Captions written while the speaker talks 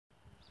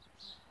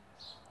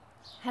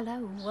Hello,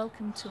 and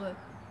welcome to a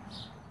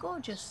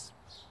gorgeous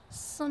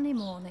sunny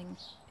morning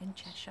in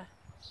Cheshire.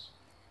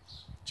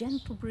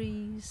 Gentle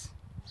breeze,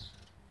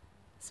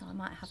 so I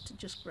might have to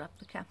just grab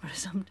the camera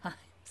sometimes.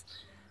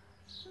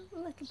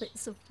 Little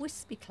bits of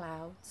wispy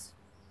clouds,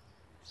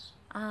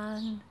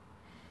 and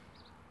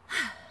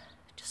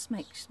it just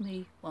makes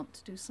me want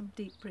to do some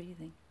deep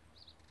breathing.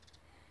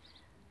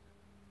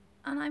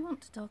 And I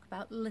want to talk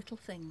about little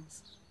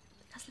things,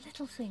 because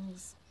little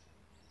things,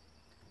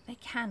 they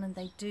can and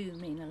they do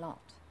mean a lot.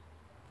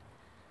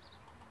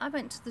 I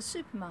went to the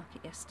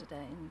supermarket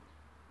yesterday and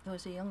there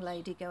was a young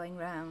lady going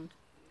round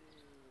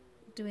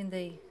doing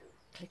the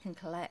click and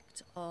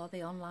collect or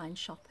the online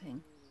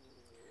shopping,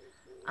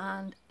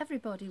 and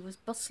everybody was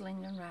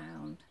bustling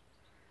around,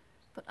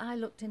 but I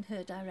looked in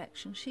her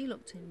direction, she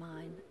looked in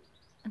mine,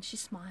 and she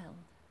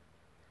smiled.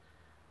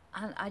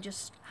 And I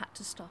just had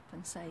to stop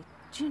and say,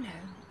 do you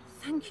know,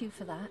 thank you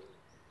for that.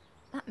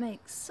 That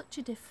makes such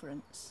a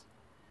difference.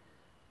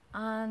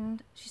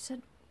 And she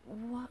said,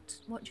 what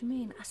do you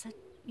mean? I said,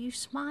 you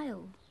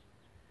smiled.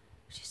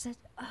 She said,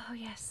 oh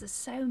yes, there's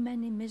so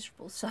many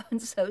miserable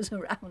so-and-sos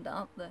around,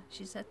 aren't there?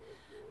 She said,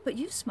 but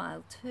you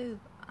smiled too.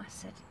 I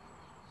said,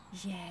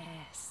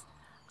 yes,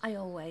 I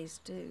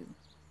always do.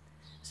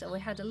 So we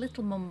had a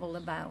little mumble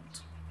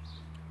about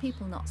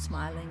people not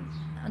smiling,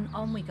 and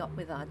on we got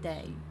with our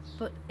day,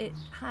 but it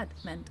had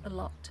meant a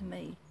lot to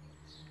me.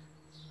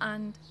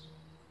 And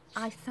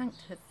I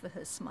thanked her for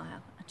her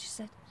smile, and she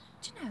said,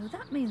 do you know,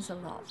 that means a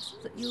lot,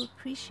 that you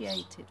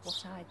appreciated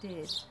what I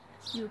did.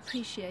 You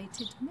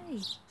appreciated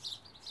me.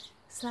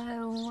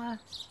 So,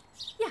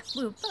 yeah,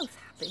 we were both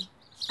happy,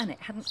 and it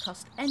hadn't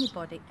cost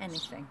anybody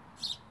anything.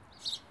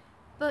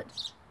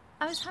 But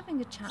I was having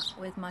a chat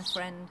with my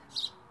friend.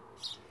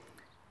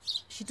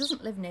 She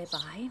doesn't live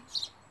nearby,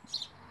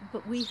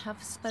 but we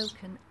have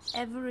spoken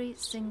every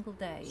single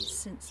day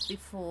since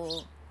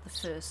before the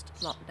first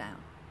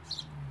lockdown.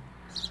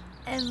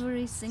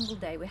 Every single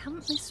day, we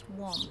haven't missed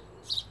one.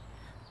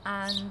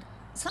 And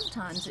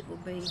sometimes it will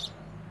be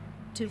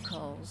 2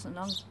 calls, and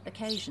on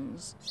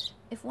occasions,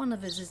 if one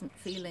of us isn't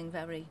feeling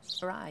very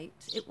bright,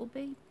 it will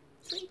be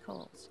 3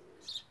 calls.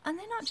 And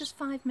they're not just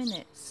 5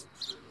 minutes,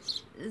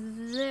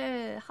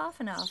 they're half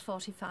an hour,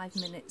 45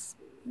 minutes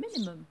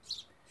minimum.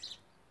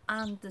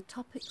 And the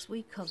topics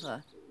we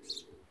cover,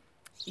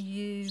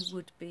 you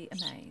would be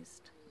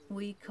amazed.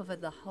 We cover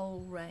the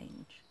whole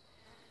range.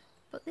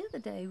 But the other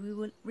day we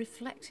were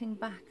reflecting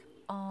back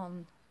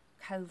on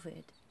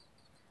COVID,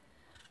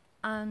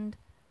 and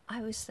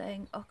I was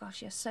saying, oh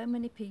gosh, yes, so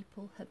many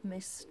people have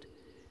missed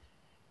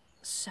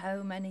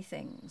so many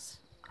things.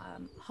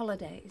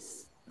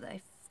 Holidays,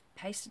 they've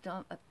posted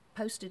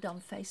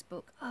on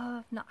Facebook, oh,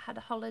 I've not had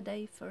a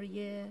holiday for a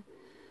year.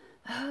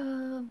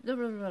 Oh, blah,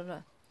 blah, blah,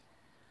 blah.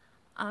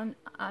 And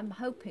I'm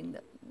hoping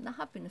that, there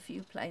have been a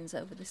few planes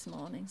over this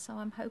morning, so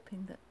I'm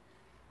hoping that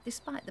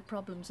despite the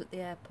problems at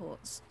the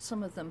airports,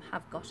 some of them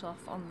have got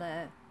off on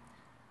their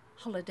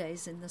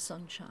holidays in the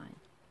sunshine.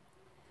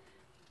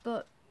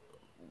 But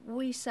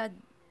we said,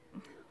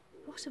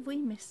 what have we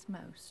missed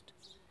most?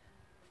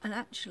 And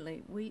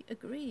actually we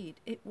agreed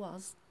it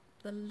was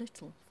the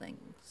little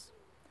things,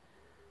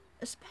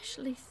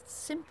 especially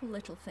simple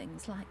little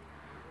things like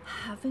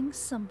having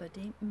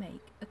somebody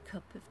make a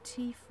cup of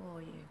tea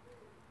for you.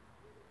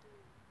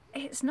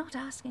 It's not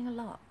asking a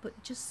lot,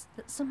 but just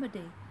that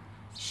somebody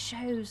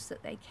shows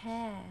that they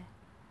care.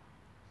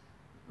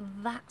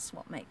 That's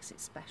what makes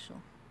it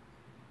special.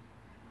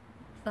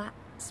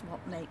 That's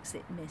what makes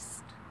it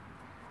missed.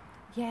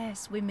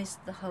 Yes, we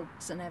missed the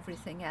hugs and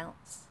everything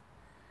else,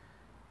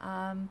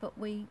 but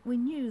we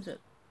knew that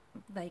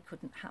they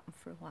couldn't happen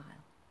for a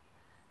while.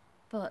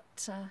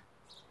 But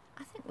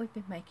I think we've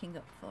been making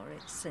up for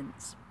it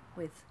since,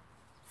 with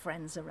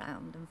friends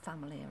around and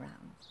family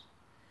around.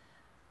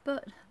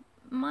 But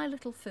my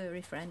little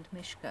furry friend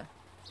Mishka,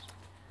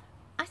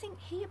 I think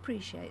he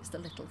appreciates the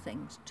little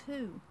things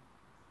too.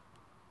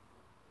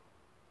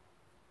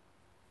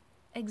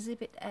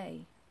 Exhibit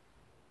A.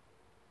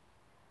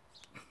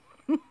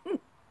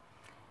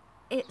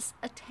 It's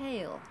a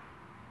tail.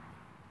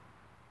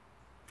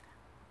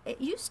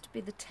 It used to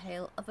be the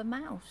tail of a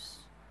mouse,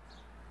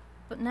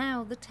 but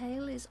now the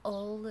tail is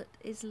all that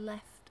is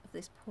left of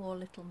this poor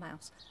little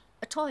mouse.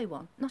 A toy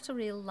one, not a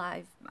real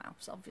live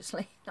mouse,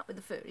 obviously, not with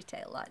a furry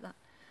tail like that.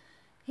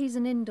 He's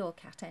an indoor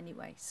cat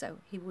anyway, so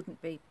he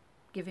wouldn't be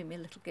giving me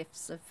little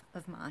gifts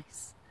of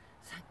mice,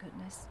 thank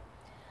goodness.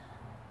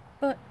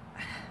 But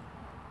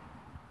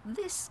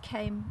this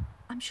came,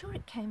 I'm sure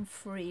it came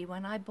free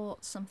when I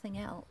bought something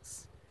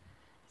else.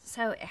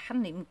 So it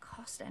hadn't even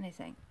cost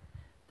anything,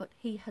 but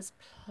he has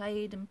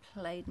played and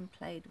played and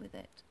played with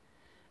it,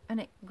 and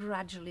it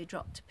gradually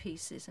dropped to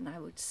pieces, and I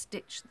would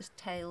stitch the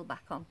tail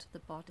back onto the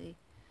body,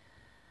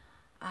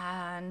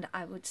 and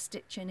I would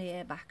stitch an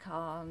ear back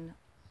on,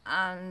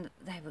 and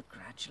they would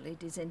gradually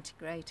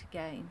disintegrate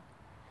again.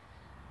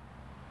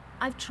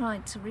 I've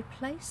tried to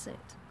replace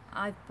it.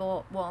 I've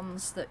bought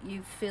ones that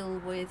you fill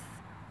with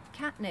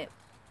catnip,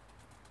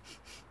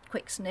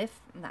 quick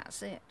sniff, and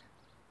that's it.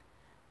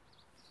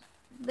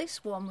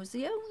 This one was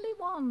the only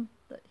one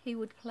that he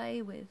would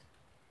play with.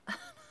 I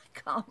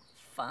can't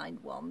find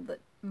one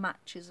that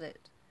matches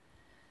it.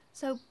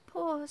 So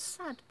poor,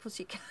 sad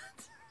pussycat,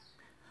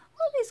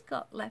 all he's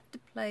got left to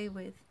play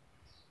with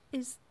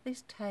is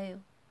this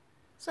tail.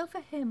 So for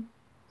him,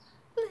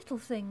 little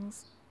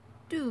things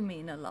do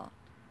mean a lot.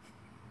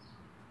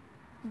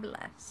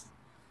 Bless.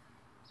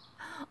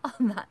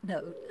 On that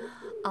note,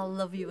 I'll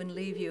love you and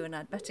leave you, and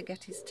I'd better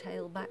get his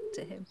tail back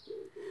to him.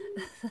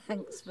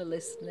 Thanks for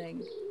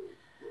listening.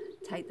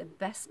 Take the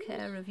best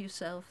care of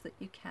yourself that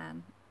you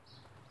can,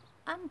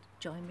 and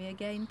join me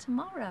again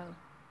tomorrow.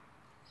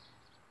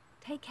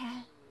 Take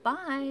care.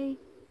 Bye.